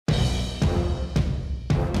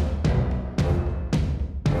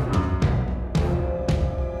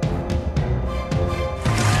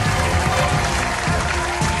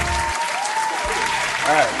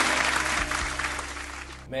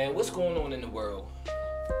Man, what's going on in the world?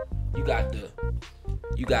 We're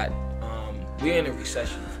in a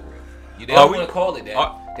recession for real. They don't want to call it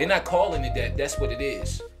that. They're not calling it that. That's what it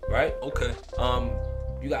is, right? Okay.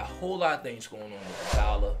 You got a whole lot of things going on with the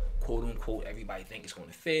dollar, quote unquote. Everybody think it's going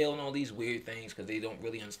to fail and all these weird things because they don't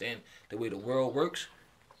really understand the way the world works.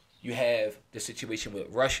 You have the situation with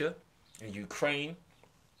Russia and Ukraine,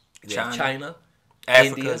 China,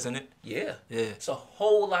 Africa, India. isn't it? Yeah. Yeah. It's a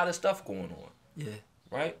whole lot of stuff going on. Yeah.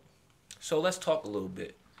 Right? So let's talk a little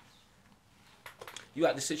bit. You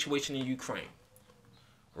got the situation in Ukraine.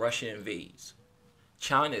 Russia invades.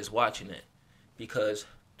 China is watching it because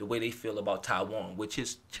the way they feel about Taiwan, which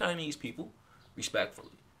is Chinese people,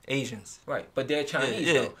 respectfully. Asians. Right, but they're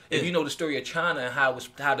Chinese though. Yeah. If you know the story of China and how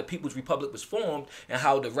the People's Republic was formed and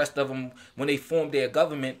how the rest of them, when they formed their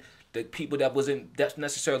government, the people that's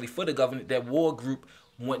necessarily for the government, that war group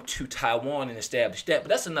went to Taiwan and established that. But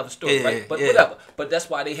that's another story, right? But whatever. But that's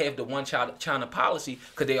why they have the one child China policy,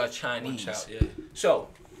 because they are Chinese. One child, So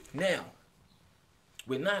now,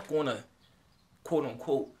 we're not going to, quote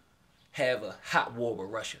unquote, have a hot war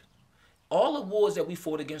with Russia. All the wars that we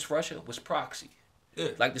fought against Russia was proxy. Yeah.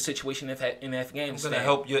 Like the situation in Afghanistan. I'm gonna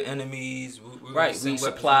help your enemies. We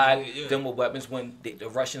supplied them with weapons when the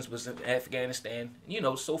Russians was in Afghanistan,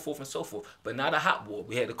 so forth and so forth. But not a hot war.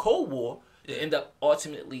 We had the Cold War that ended up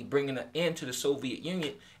ultimately bringing an end to the Soviet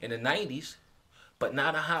Union in the 90s, but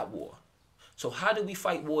not a hot war. So how do we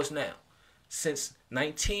fight wars now? Since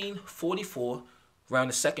 1944, around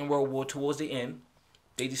the Second World War towards the end,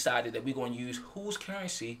 they decided that we're going to use whose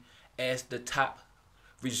currency as the top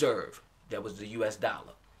reserve. That was the U.S.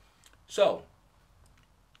 dollar. So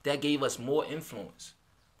that gave us more influence,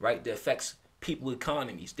 right? That affects people's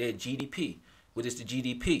economies, their GDP. What is the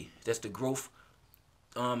GDP? That's the gross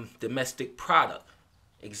domestic product.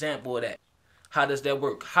 Example of that. How does that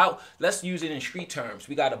work? Let's use it in street terms.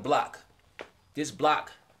 We got a block. This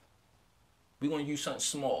block, we're going to use something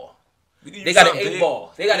small. They got an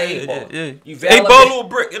 8-ball. They got an 8-ball. Yeah. You valid 8-ball little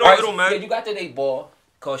brick. It don't matter. Yeah, you got that 8-ball.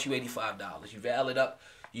 Cost you $85. You valid up.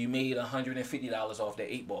 You made $150 off that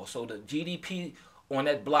 8-ball. So the GDP on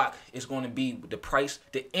that block is going to be the price,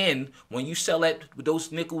 the end, when you sell that with those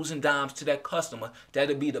nickels and dimes to that customer,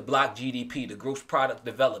 that'll be the block GDP, the gross product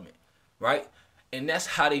development, right? And that's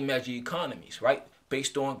how they measure economies, right?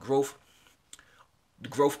 Based on growth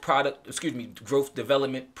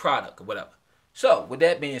development product or whatever. So with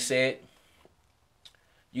that being said,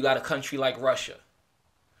 you got a country like Russia.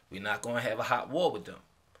 We're not going to have a hot war with them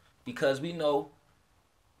because we know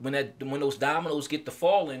when those dominoes get to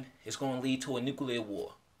falling, it's going to lead to a nuclear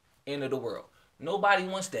war. End of the world. Nobody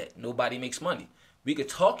wants that. Nobody makes money. We could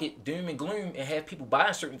talk it doom and gloom and have people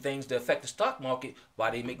buying certain things that affect the stock market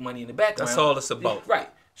while they make money in the background. That's all it's about. Right.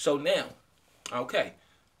 So now, okay.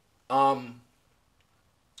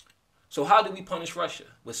 So how do we punish Russia?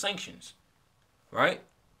 With sanctions, right?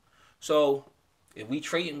 So if we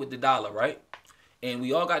trading with the dollar, right? And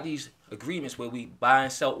we all got these agreements where we buy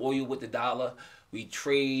and sell oil with the dollar. We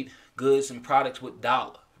trade goods and products with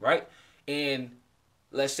dollar, right? And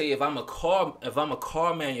let's say if I'm a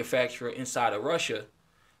car manufacturer inside of Russia,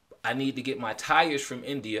 I need to get my tires from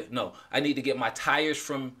India. No, I need to get my tires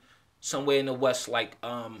from somewhere in the West, like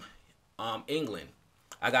England.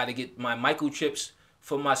 I got to get my microchips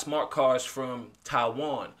for my smart cars from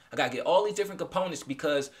Taiwan. I got to get all these different components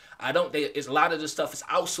because it's a lot of the stuff is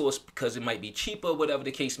outsourced because it might be cheaper, whatever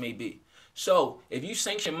the case may be. So if you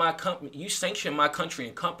sanction my country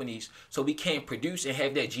and companies so we can't produce and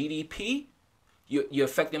have that GDP, you're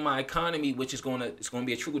affecting my economy, which is it's going to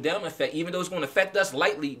be a trickle down effect, even though it's going to affect us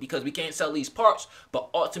lightly because we can't sell these parts, but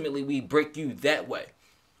ultimately we break you that way.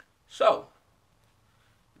 So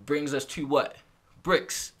brings us to what?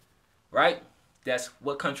 BRICS, right? That's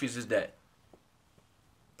what countries is that?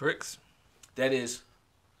 BRICS. That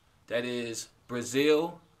is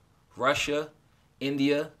Brazil, Russia,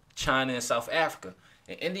 India, China, and South Africa.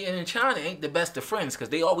 And India and China ain't the best of friends because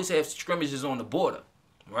they always have scrimmages on the border,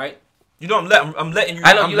 right? You know, I'm letting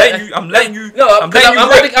you. No, I'm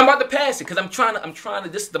about to pass it because I'm trying to.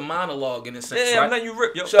 This is the monologue in a sense. Yeah, right? I'm letting you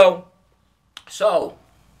rip, yo.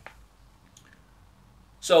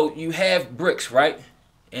 So you have BRICS, right?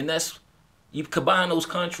 And you combine those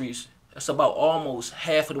countries, that's about almost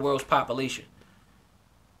half of the world's population.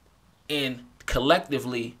 And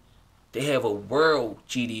collectively, they have a world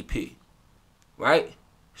GDP, right?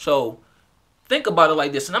 So think about it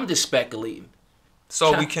like this, and I'm just speculating.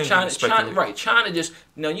 So we can speculate. Right, China just,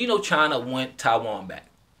 China want Taiwan back,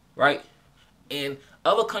 right? And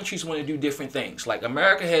other countries want to do different things. Like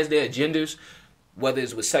America has their agendas. whether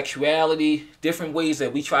it's with sexuality, different ways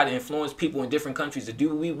that we try to influence people in different countries to do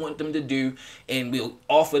what we want them to do, and we'll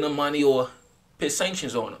offer them money or put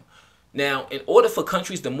sanctions on them. Now, in order for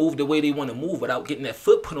countries to move the way they want to move without getting that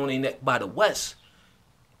foot put on their neck by the West,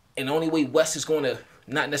 and the only way West is going to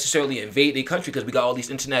not necessarily invade their country, because we got all these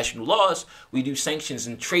international laws, we do sanctions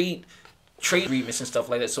and trade agreements and stuff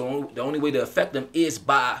like that. So the only way to affect them is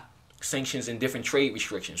by sanctions and different trade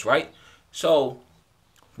restrictions, right? So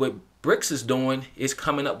what BRICS is doing is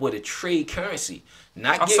coming up with a trade currency,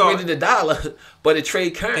 not getting rid of the dollar, but a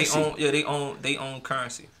trade currency. They own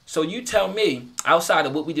currency. So you tell me, outside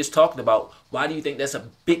of what we just talked about, why do you think that's a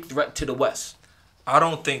big threat to the West? I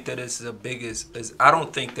don't think that it's the biggest. I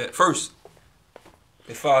don't think that, first,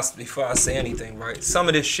 before I say anything, right? Some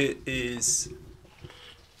of this shit is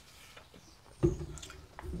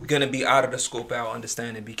gonna be out of the scope of our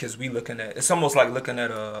understanding, because it's almost like looking at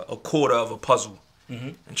a quarter of a puzzle.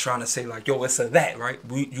 And trying to say like, yo, it's a that, right?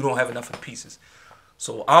 You don't have enough of the pieces.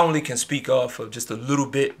 So I only can speak off of just a little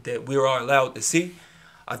bit that we are allowed to see.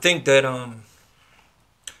 I think that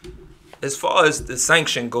as far as the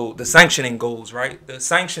sanctioning goes, right? The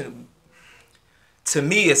sanction, to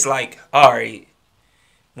me, it's like, all right,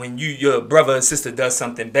 when your brother or sister does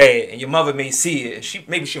something bad and your mother may see it, and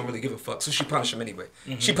maybe she don't really give a fuck, so she punish him anyway.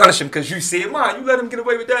 She punish him because you see it, man, you let him get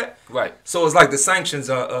away with that? Right. So it's like the sanctions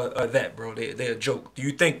are that, bro. They're a joke. Do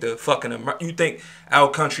you think you think our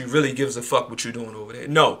country really gives a fuck what you're doing over there?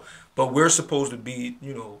 No. But we're supposed to be,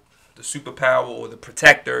 the superpower or the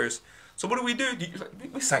protectors. So what do?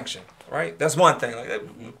 We sanction, right? That's one thing. Like,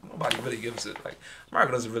 nobody really gives it. Like,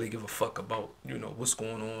 America doesn't really give a fuck about, what's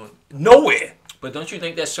going on nowhere. But don't you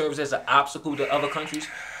think that serves as an obstacle to other countries?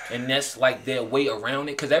 And that's like their way around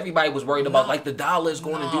it? Because everybody was worried about like the dollar is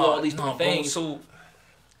going to do all these different things. So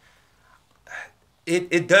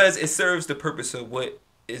it does. It serves the purpose of what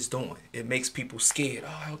it's doing. It makes people scared.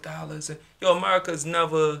 Oh, dollars. America's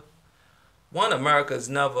never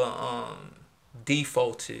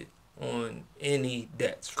defaulted on any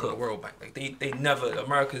debts from the World Bank. Like they never.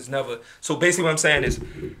 America's never. So basically, what I'm saying is,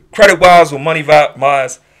 credit wise or money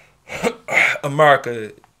wise,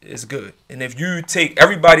 America is good. And if you take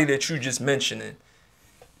everybody that you just mentioned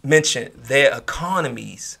their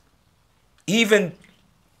economies, even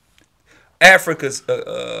Africa's,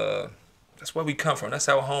 that's where we come from. That's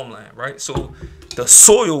our homeland, right? So the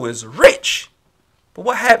soil is rich. But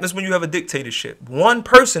what happens when you have a dictatorship? One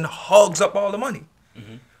person hogs up all the money.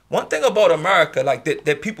 One thing about America, like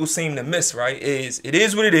that people seem to miss, right, is it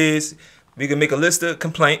is what it is. We can make a list of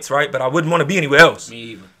complaints, right? But I wouldn't want to be anywhere else. Me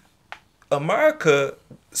either. America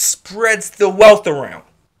spreads the wealth around.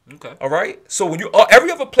 Okay. All right. So when every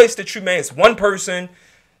other place that you man, it's one person,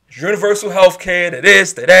 universal health care, to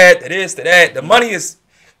this, to that, to this, to that. The money is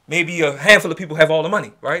maybe a handful of people have all the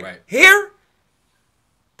money, right? Right. Here,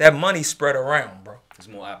 that money spread around, bro. There's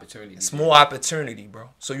more opportunity. It's more opportunity,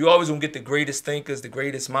 bro. So you always gonna get the greatest thinkers, the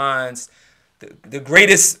greatest minds, the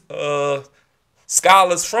greatest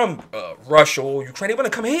scholars from Russia or Ukraine. They want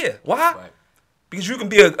to come here. Why? Right. Because you can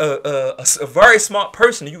be a very smart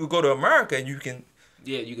person, and you could go to America and you can.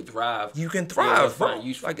 Yeah, you can thrive. You can thrive, bro.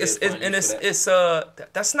 Like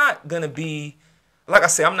that's not gonna be. Like I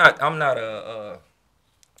say, I'm not a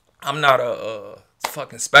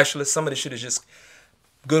fucking specialist. Some of this shit is just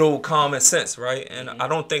good old common sense, right? And I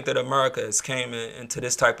don't think that America has came into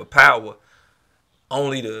this type of power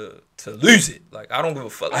only to lose it. Like, I don't give a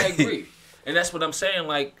fuck. I agree, and that's what I'm saying.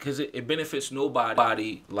 Like, because it benefits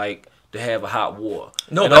nobody. Like, to have a hot war.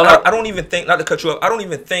 No, but I don't even think, not to cut you off, I don't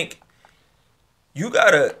even think you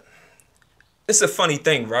gotta, it's a funny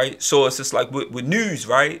thing, right? So it's just like with news,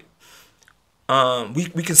 right?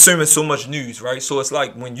 We consuming so much news, right? So it's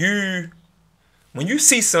like when you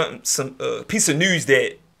see some piece of news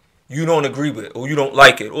that you don't agree with or you don't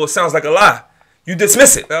like it or it sounds like a lie, you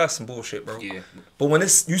dismiss it. That's some bullshit, bro. Yeah. But when you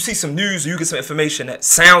see some news or you get some information that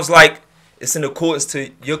sounds like it's in accordance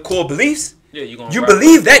to your core beliefs, yeah, you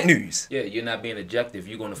believe that news. Yeah, you're not being objective.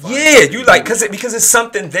 You're gonna find. Yeah, you like because it's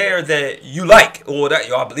something there that you like or that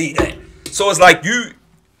y'all believe that. So it's like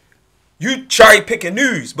you cherry picking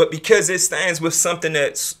news, but because it stands with something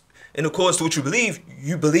that's in accordance to what you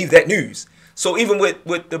believe that news. So even with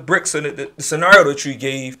the BRICS and the scenario that you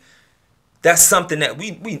gave, that's something that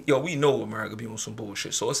we know America be on some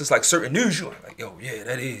bullshit. So it's just like certain news you're like, yo, yeah,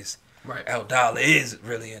 that is right. Our dollar is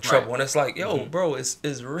really in trouble, right. And it's like, yo, bro, it's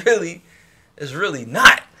really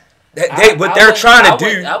not. What they're trying to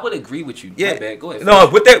do. I would agree with you. Yeah, my bad. Go ahead. No,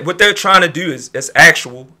 what they're trying to do is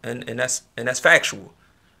actual and that's factual,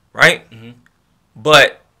 right?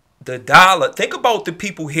 But the dollar. Think about the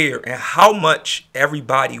people here and how much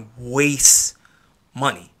everybody wastes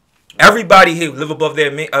money. Everybody here live above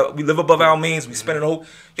we live above our means. We spend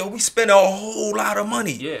we spend a whole lot of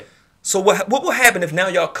money. Yeah. So what will happen if now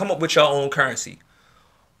y'all come up with your own currency?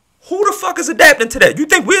 Who the fuck is adapting to that? You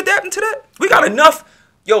think we're adapting to that? We got enough.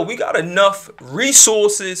 We got enough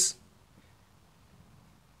resources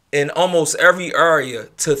in almost every area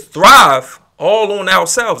to thrive all on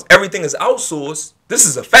ourselves. Everything is outsourced. This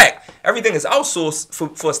is a fact. Everything is outsourced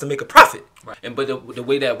for us to make a profit. Right. And but the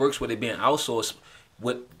way that works with it being outsourced,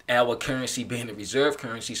 with our currency being the reserve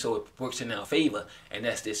currency, so it works in our favor, and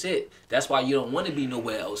that's just it. That's why you don't want to be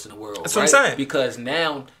nowhere else in the world. That's right? what I'm saying. Because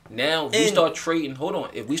now if we start trading. Hold on,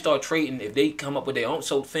 if we start trading, if they come up with their own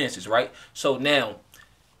fences, right? So now,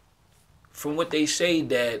 from what they say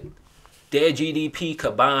that their GDP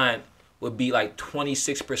combined would be like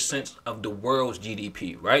 26% of the world's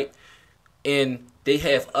GDP, right? And they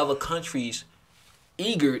have other countries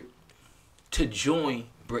eager to join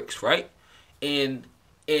BRICS, right? And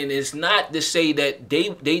it's not to say that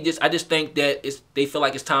I just think that they feel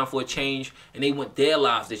like it's time for a change, and they want their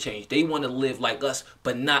lives to change. They want to live like us,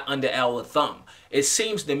 but not under our thumb. It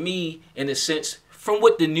seems to me, in a sense, from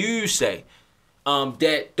what the news say,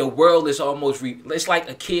 that the world is almost it's like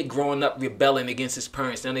a kid growing up rebelling against his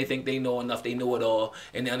parents. Now they think they know enough, they know it all,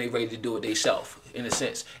 and now they're ready to do it themselves, in a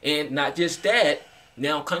sense. And not just that,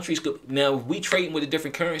 now if we trading with a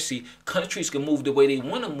different currency, countries can move the way they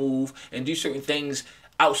want to move and do certain things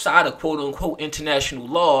outside of quote unquote international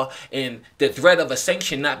law, and the threat of a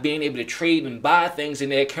sanction not being able to trade and buy things in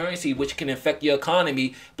their currency, which can affect your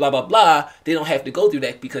economy, blah blah blah. They don't have to go through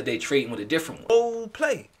that because they're trading with a different one. Oh,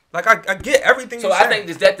 play. Like I get everything. So I think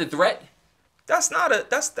is that the threat? That's not a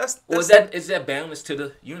that's or is that balance to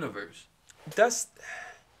the universe? That's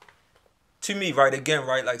to me, right? Again,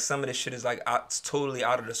 right? Like some of this shit is like it's totally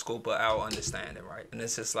out of the scope of our understanding, right? And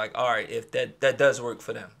it's just like, all right, if that does work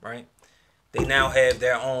for them, right? They now have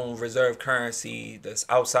their own reserve currency that's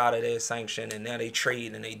outside of their sanction, and now they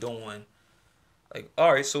trade and they doing like,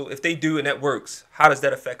 all right. So if they do and that works, how does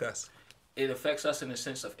that affect us? It affects us in the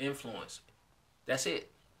sense of influence. That's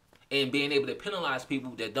it. And being able to penalize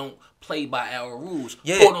people that don't play by our rules,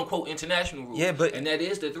 quote unquote international rules. Yeah, but and that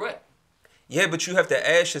is the threat. Yeah, but you have to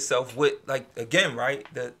ask yourself like again, right?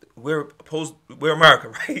 We're America,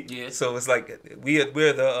 right? Yeah. So it's like we're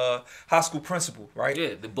the high school principal, right?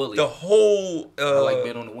 Yeah, the bully. The whole I like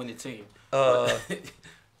being on the winning team.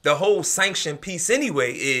 The whole sanction piece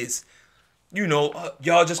anyway is,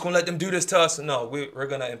 y'all just gonna let them do this to us? No, we're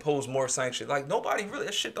gonna impose more sanctions. Like nobody really,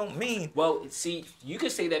 that shit don't mean. Well, see, you can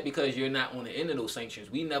say that because you're not on the end of those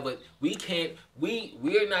sanctions. We're not the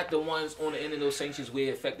ones on the end of those sanctions where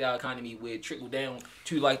it affect our economy, where it trickle down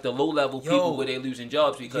to like the low level people where they're losing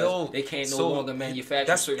jobs because they can't no longer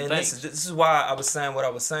manufacture certain things. This is why I was saying what I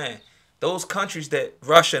was saying. Those countries that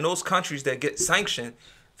Russia and those countries that get sanctioned,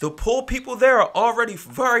 the poor people there are already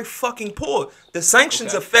very fucking poor. The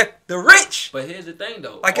sanctions affect the rich. But here's the thing,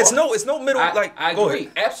 though. Like it's no middle. I agree.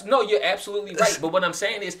 No, you're absolutely right. But what I'm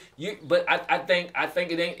saying is, I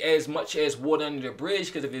think it ain't as much as water under the bridge.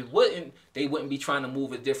 Because if it wouldn't, they wouldn't be trying to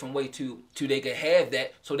move a different way to they could have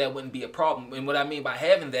that, so that wouldn't be a problem. And what I mean by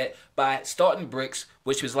having that, by starting BRICS,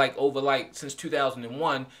 which was since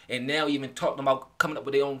 2001, and now even talking about coming up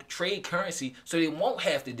with their own trade currency, so they won't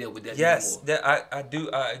have to deal with that anymore. Yes,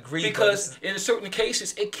 I agree. Because in certain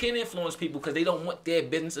cases, it can influence people because they don't want their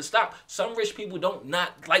business to stop. Some rich people they want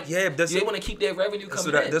to keep their revenue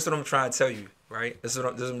coming in. That's what I'm trying to tell you, right? This is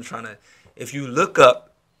what I'm trying to. If you look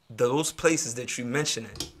up those places that you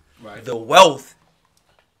mentioning, right, the wealth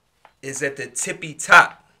is at the tippy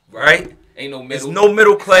top, right? Ain't no middle. There's no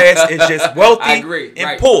middle class. It's just wealthy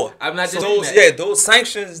and poor. I'm not just those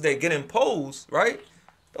sanctions that get imposed, right?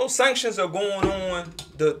 Those sanctions are going on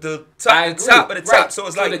the top of the top. Right. So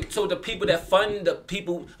it's the people that fund the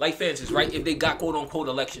people, like for instance, right? If they got quote unquote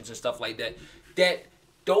elections and stuff like that,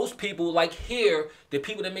 those people, like here, the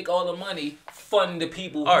people that make all the money fund the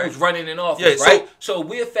people who's running in office, right? So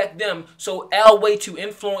we affect them. So our way to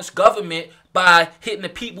influence government by hitting the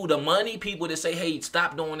people, the money people that say, hey,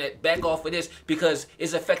 stop doing that, back off of this, because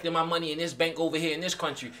it's affecting my money in this bank over here in this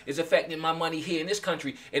country. It's affecting my money here in this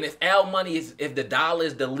country. And if our money if the dollar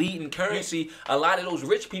is the leading currency, a lot of those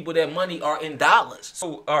rich people, their money are in dollars.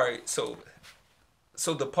 So, all right, so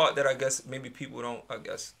the part that I guess maybe people don't,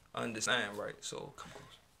 understand, right? So,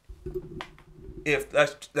 if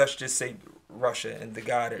let's just say Russia and the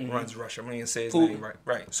guy that runs Russia, I'm gonna say his name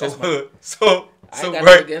right. So look,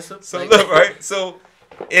 right. So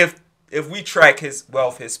if we track his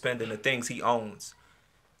wealth, his spending, the things he owns,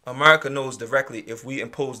 America knows directly if we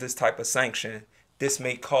impose this type of sanction, this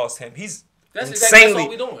may cost him. He's That's exactly insanely. what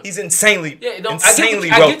we're doing. He's insanely, insanely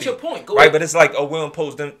wealthy. I get your point. Go right, ahead. but it's like, oh, we'll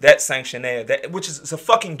impose that sanction there, which is it's a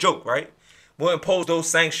fucking joke, right? We'll impose those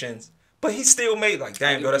sanctions, but he still made like,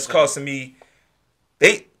 damn, yo, that's costing me.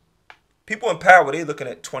 People in power, they looking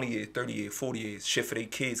at 20 years, 30 years, 40 years, shit for their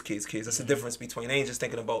kids. That's the difference between, they ain't just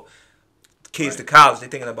thinking about kids to college, they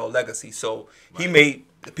thinking about legacy. So he made,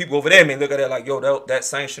 the people over there may look at it like, yo, that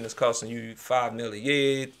sanction is costing you $5 million a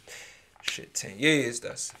year. Shit, 10 years,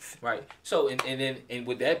 that's... Right. So, and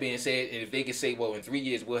with that being said, and if they can say, well, in 3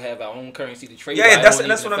 years we'll have our own currency to trade. Yeah,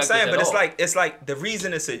 that's what I'm saying. But it's like the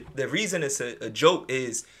reason it's a joke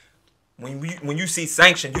is when you see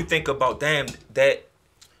sanctions, you think about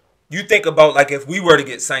you think about like if we were to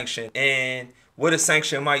get sanctioned and what a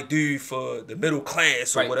sanction might do for the middle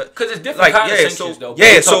class or whatever. Because it's different kinds of sanctions though.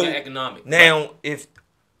 Yeah, so economic. Now if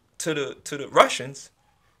to the Russians,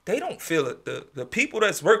 they don't feel it. The people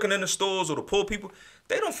that's working in the stores or the poor people,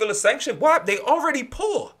 they don't feel a sanction. Why? They already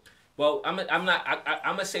poor. Well, I'm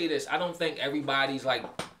gonna say this. I don't think everybody's like,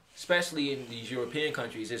 especially in these European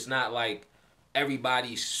countries, it's not like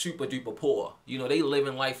everybody's super duper poor. You know, they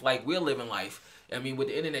living life like we're living life. I mean, with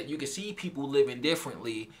the internet, you can see people living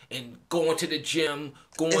differently and going to the gym,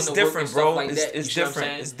 going to work and stuff like that. It's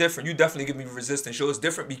different. It's different. You definitely give me resistance. So it's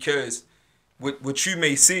different because what you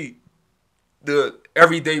may see, the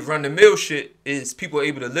everyday run-the-mill shit is people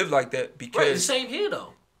able to live like that because... Right, it's the same here,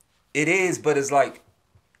 though. It is, but it's like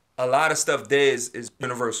a lot of stuff there is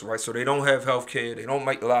universal, right? So they don't have health care. They don't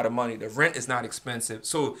make a lot of money. The rent is not expensive.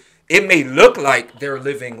 So it may look like they're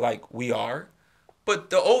living like we are,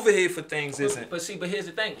 but the overhead for things isn't. But here's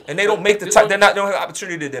the thing. And they don't make the type. They don't have the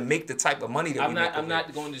opportunity to make the type of money that I'm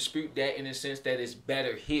not going to dispute that in the sense that it's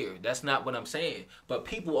better here. That's not what I'm saying. But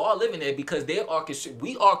people are living there because they are.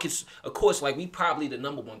 We are, of course, like we probably the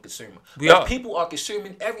number one consumer. People are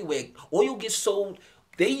consuming everywhere. Oil gets sold.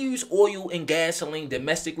 They use oil and gasoline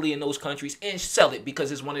domestically in those countries and sell it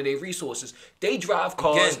because it's one of their resources. They drive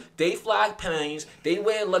cars, they fly planes, they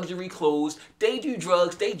wear luxury clothes, they do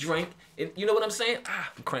drugs, they drink. And you know what I'm saying?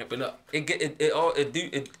 I'm cramping up.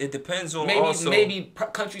 It depends on maybe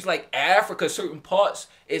countries like Africa, certain parts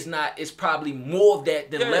it's probably more of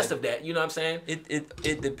that than less of that. You know what I'm saying?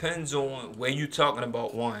 It depends on where you're talking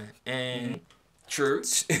about, one, and true,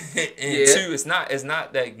 and two, it's not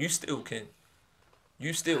that you still can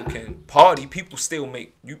party. People still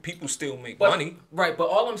make money. Right, but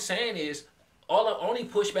all I'm saying is, only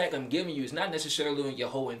pushback I'm giving you is not necessarily on your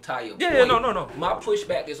whole entire point. No. My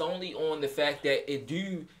pushback is only on the fact that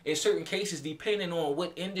in certain cases, depending on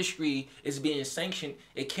what industry is being sanctioned,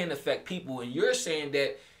 it can affect people. And you're saying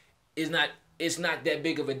that it's not that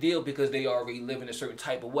big of a deal because they already live in a certain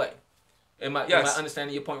type of way. Am I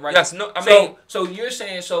understanding your point right? Yes. No. I mean, so you're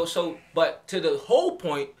saying but to the whole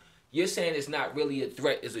point, you're saying it's not really a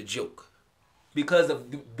threat, it's a joke. Because of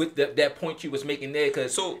that point you was making there,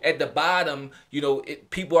 because at the bottom,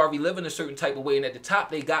 people are living a certain type of way, and at the top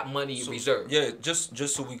they got money reserved. Yeah, just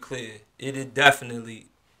so we clear, it definitely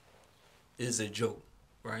is a joke,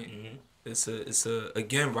 right? Mm-hmm. It's a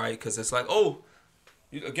again, right? Because it's like, you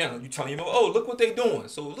telling look what they doing.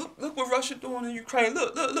 So look what Russia doing in Ukraine.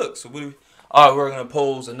 Look. So we're gonna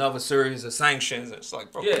pose another series of sanctions. It's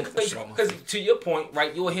like, bro, because to your point,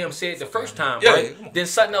 right? You'll hear him say it the first time, right? Then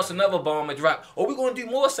something else, another bomb would drop. We're gonna do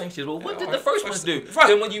more sanctions. Well, what did the first ones do? Right.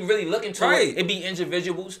 Then when you really look into it be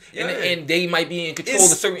individuals, and they might be in control of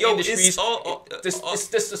certain industries. It's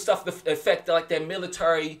just the stuff that affect like that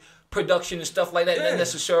military production and stuff like that, not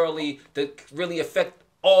necessarily to really affect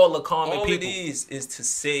all the common people. All it is to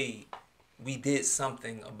say we did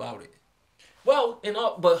something about it. Well,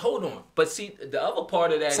 but hold on. But see, the other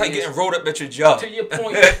part of that it's like getting rolled up at your job. To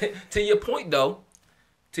your point,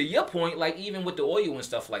 like even with the oil and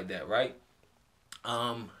stuff like that, right?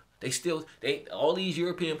 All these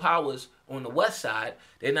European powers on the west side,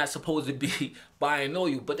 they're not supposed to be buying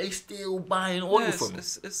oil, but they still buying oil from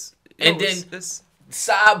us.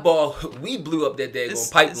 Sidebar, we blew up that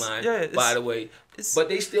daggone pipeline, by the way. But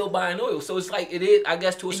they still buying oil, so it's like it is. I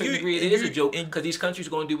guess to a certain degree, it is a joke because these countries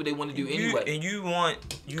going to do what they want to do anyway. And you want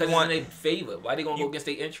it's in their favor. Why they going to go against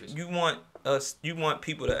their interests? You want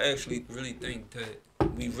people to actually really think that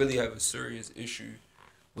we really have a serious issue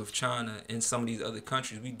with China and some of these other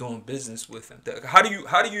countries. We doing business with them. How do you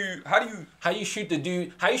shoot the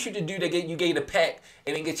dude? How you shoot the dude that you gave the pack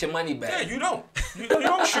and then get your money back? Yeah, you don't. You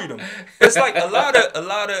don't shoot him. It's like a lot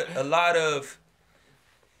of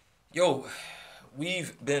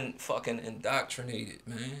we've been fucking indoctrinated,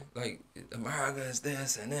 man. Like America is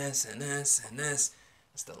this and this and this and this.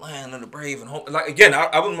 It's the land of the brave and home. Like again,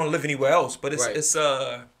 I wouldn't want to live anywhere else, but it's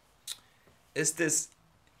this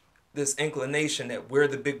this inclination that we're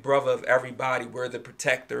the big brother of everybody, we're the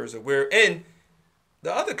protectors, or we're in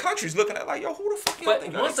the other countries looking at like, yo, who the fuck y'all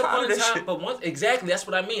think? Once upon a time, exactly, that's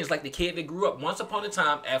what I mean. It's like the kid that grew up once upon a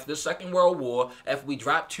time after the Second World War, after we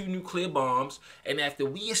dropped 2 nuclear bombs, and after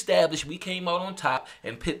we came out on top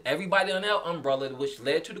and put everybody on our umbrella, which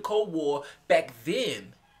led to the Cold War. Back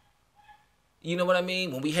then, you know what I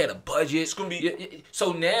mean? When we had a budget. It's gonna be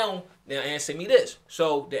so now answer me this.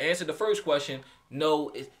 So to answer the first question,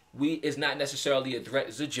 no, it's not necessarily a threat.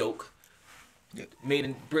 It's a joke. Yeah.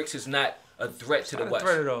 Meaning BRICS is not a threat to the West.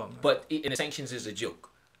 Threat at all, man. But the sanctions is a joke.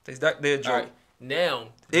 They're a joke. Right. Now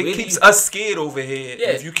it keeps us scared over here. Yeah.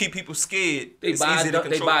 If you keep people scared, it's easy to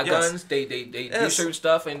control. They buy guns. They do certain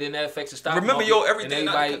stuff, and then that affects the stock remember, market. Everything.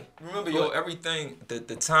 Everything.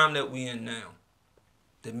 The time that we in now,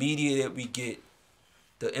 the media that we get,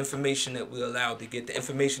 the information that we're allowed to get, the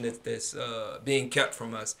information that's being kept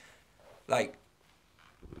from us, like,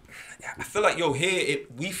 I feel like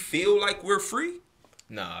we feel like we're free.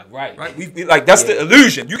 Nah, right. We like that's the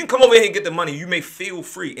illusion. You can come over here and get the money. You may feel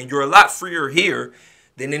free, and you're a lot freer here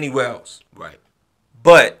than anywhere else. Right.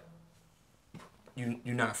 But you're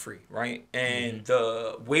not free, right? And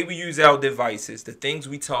the way we use our devices, the things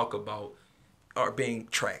we talk about, are being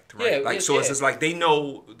tracked, right? Yeah, it's just like they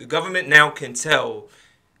know the government now can tell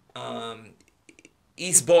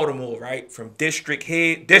East Baltimore, right, from district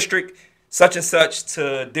such and such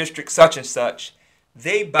to district such and such,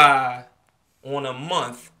 they buy on a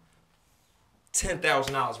month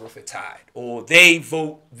 $10,000 worth of Tide, or they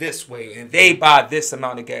vote this way and they buy this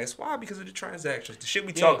amount of gas. Why? Because of the transactions, the shit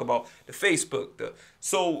we talk about, the Facebook,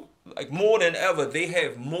 so like more than ever they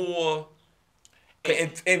have more.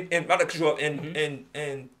 And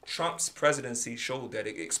Trump's presidency showed that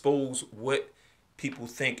it exposed what people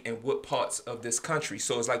think and what parts of this country.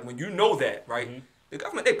 So it's like when you know that, right? Mm-hmm. The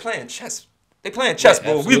government, they playing chess. They playing chess,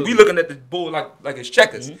 bro. We looking at the board like it's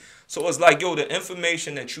checkers. Mm-hmm. So it's like, yo, the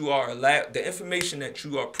information that you are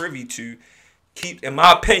privy to, in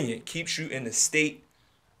my opinion, keeps you in a state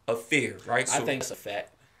of fear, right? I think that's a fact.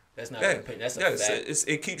 That's not an opinion. That's a fact.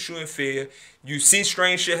 It keeps you in fear. You see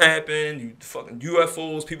strange shit happen. You fucking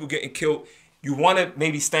UFOs, people getting killed. You want to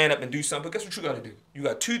maybe stand up and do something, but guess what you got to do? You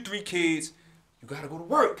got 2-3 kids. You got to go to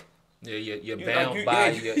work. Yeah, you're bound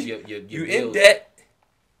by your you in debt.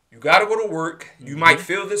 You got to go to work. You might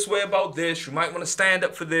feel this way about this. You might want to stand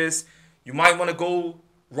up for this. You might want to go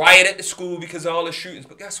riot at the school because of all the shootings.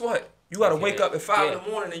 But guess what? You got to wake up at 5 in the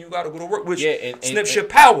morning and you got to go to work, which snips your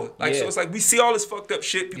power. Like, so it's like we see all this fucked up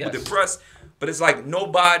shit, people depressed, but it's like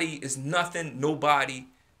nobody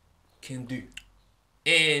can do.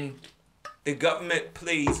 And the government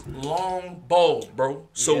plays long ball, bro.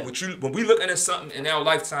 So when we looking at something in our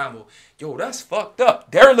lifetime, well, yo, that's fucked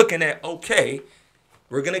up. They're looking at, okay,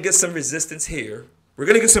 we're going to get some resistance here. We're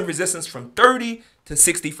going to get some resistance from 30 to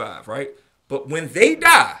 65, right? But when they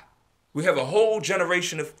die, we have a whole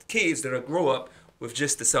generation of kids that will grow up with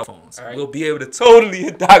just the cell phones. Right. We'll be able to totally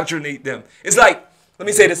indoctrinate them. It's like, let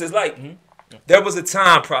me say this, it's like, there was a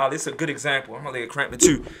time, probably, it's a good example. I'm going to lay a cramp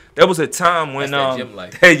too. There was a time when, that's gym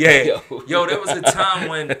life. Yo, there was a time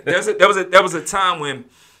when, there was a time when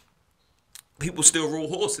people still rode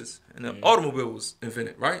horses and the automobile was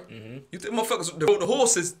invented, right? You think motherfuckers that rode the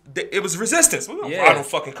horses, it was resistance. We don't ride no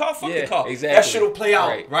fucking car, fuck the car. Exactly. That shit will play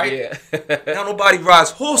out, right? Yeah. Now nobody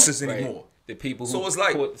rides horses anymore. The people who so it's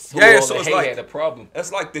like, so it's like had a problem.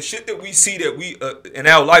 That's like the shit that we see that we in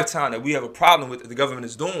our lifetime that we have a problem with that the government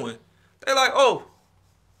is doing. They're like, oh,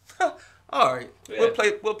 all right, we'll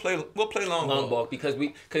play long ball because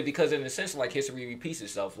in a sense, like, history repeats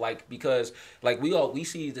itself. Like, because like we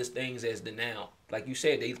see these things as the now. Like you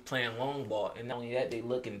said, they playing long ball, and not only that, they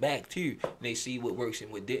looking back too. And they see what works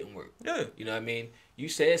and what didn't work. Yeah, you know what I mean. You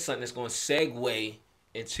said something that's going to segue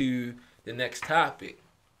into the next topic.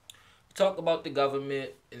 Talk about the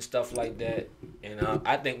government and stuff like that, and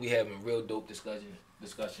I think we having a real dope discussion,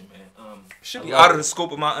 man. Should be out of the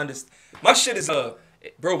scope of my understanding. My shit is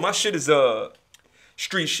my shit is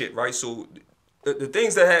street shit, right? So the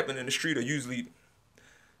things that happen in the street are usually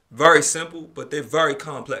very simple, but they're very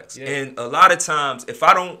complex. Yeah. And a lot of times, if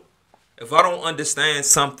I don't understand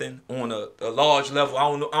something on a large level,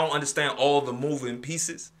 I don't understand all the moving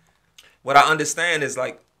pieces. What I understand is,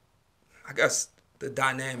 like, I guess, the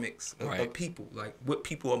dynamics of people, like what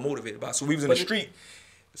people are motivated by. So we was in the street,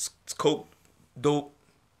 it's coke, dope,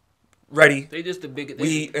 ready. They just the biggest.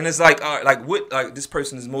 And it's like, all right, like what, like this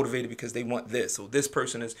person is motivated because they want this, or this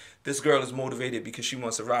girl is motivated because she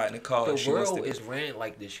wants to ride in a car. The world is ran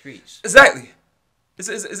like the streets. Exactly. It's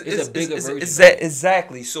a bigger version.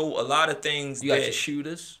 Exactly. So a lot of things. You got your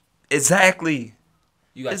shooters. Exactly.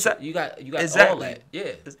 You got Exactly. you got Exactly. all that.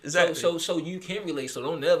 Yeah. Exactly. So you can relate. So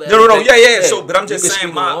don't never. No. Yeah. So, but I'm just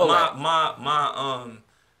saying speak on all that. my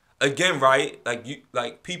again, right?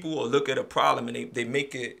 Like people will look at a problem and they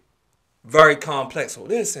make it very complex. Oh,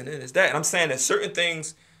 this and then it's that. And I'm saying that certain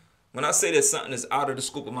things, when I say that something is out of the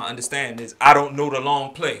scope of my understanding, is I don't know the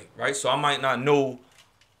long play, right? So I might not know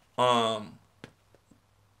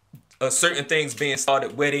certain things being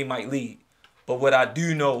started where they might lead. But what I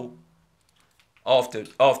do know off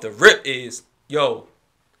the rip is, yo.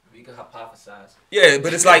 We can hypothesize. Yeah,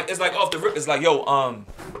 but it's like off the rip. It's like, yo,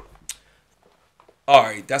 all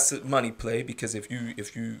right, that's a money play, because if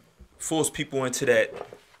you force people into that,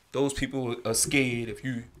 those people are scared. If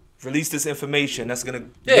you release this information, that's gonna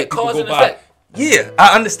make people cause go and by. effect. Yeah,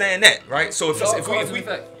 I understand that, right? So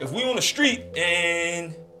if we on the street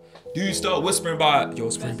and dudes start whispering about, yo,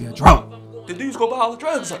 it's gonna be a drug, the dudes go buy all the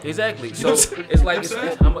drugs. Exactly. So it's like it's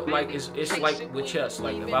like with chess.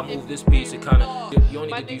 Like if I move this piece, it kind of you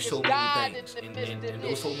only can do so many things, and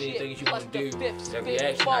those so many things you want to do, that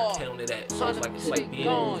reaction not counter that. So it's like being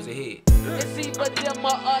moves ahead. It's either them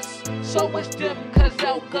or us, so it's them, cause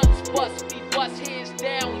our guns bust. We bust hands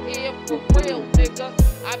down here for real, nigga.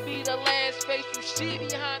 I be the last face you see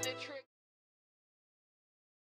behind the tree.